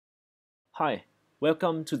Hi,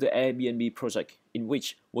 welcome to the Airbnb project in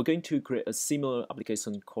which we're going to create a similar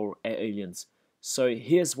application called Air Aliens. So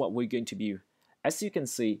here's what we're going to do. As you can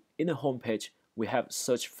see, in the home page, we have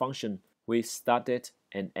search function with start date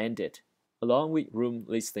and end date, along with room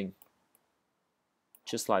listing,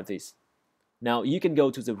 just like this. Now you can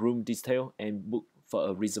go to the room detail and book for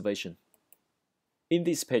a reservation. In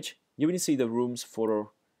this page, you will see the room's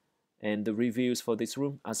photo and the reviews for this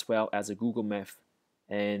room, as well as a Google map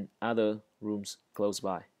and other rooms close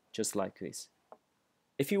by, just like this.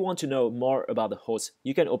 If you want to know more about the host,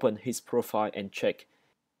 you can open his profile and check.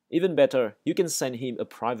 Even better, you can send him a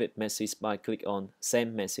private message by click on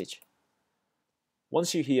Send Message.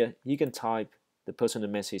 Once you're here, you can type the personal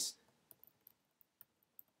message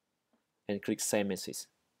and click Send Message.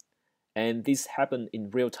 And this happens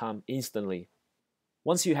in real time instantly.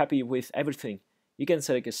 Once you're happy with everything, you can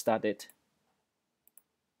select a start date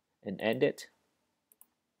and end date,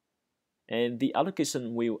 and the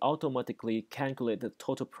application will automatically calculate the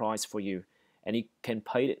total price for you, and you can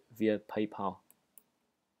pay it via PayPal.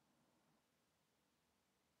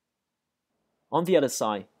 On the other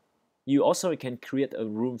side, you also can create a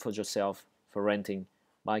room for yourself for renting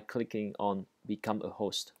by clicking on Become a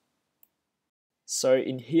Host. So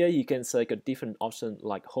in here you can select a different option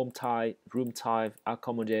like home type, room type,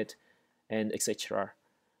 accommodate, and etc.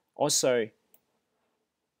 Also,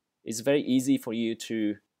 it's very easy for you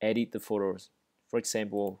to edit the photos. For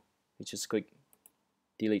example, you just click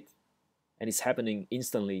delete, and it's happening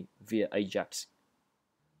instantly via Ajax.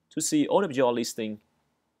 To see all of your listing,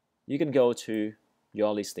 you can go to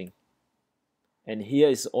your listing, and here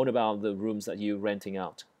is all about the rooms that you're renting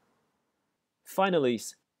out. Finally,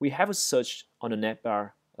 we have a search on the net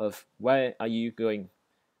bar of where are you going.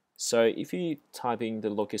 So if you type in the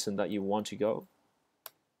location that you want to go,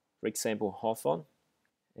 for example Hawthorne,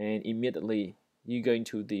 and immediately you go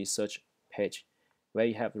into the search page where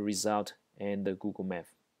you have the result and the Google map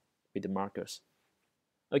with the markers.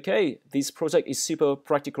 Okay, this project is super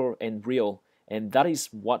practical and real, and that is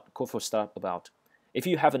what Code for Startup about. If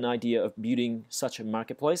you have an idea of building such a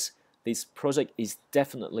marketplace, this project is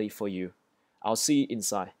definitely for you. I'll see you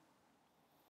inside.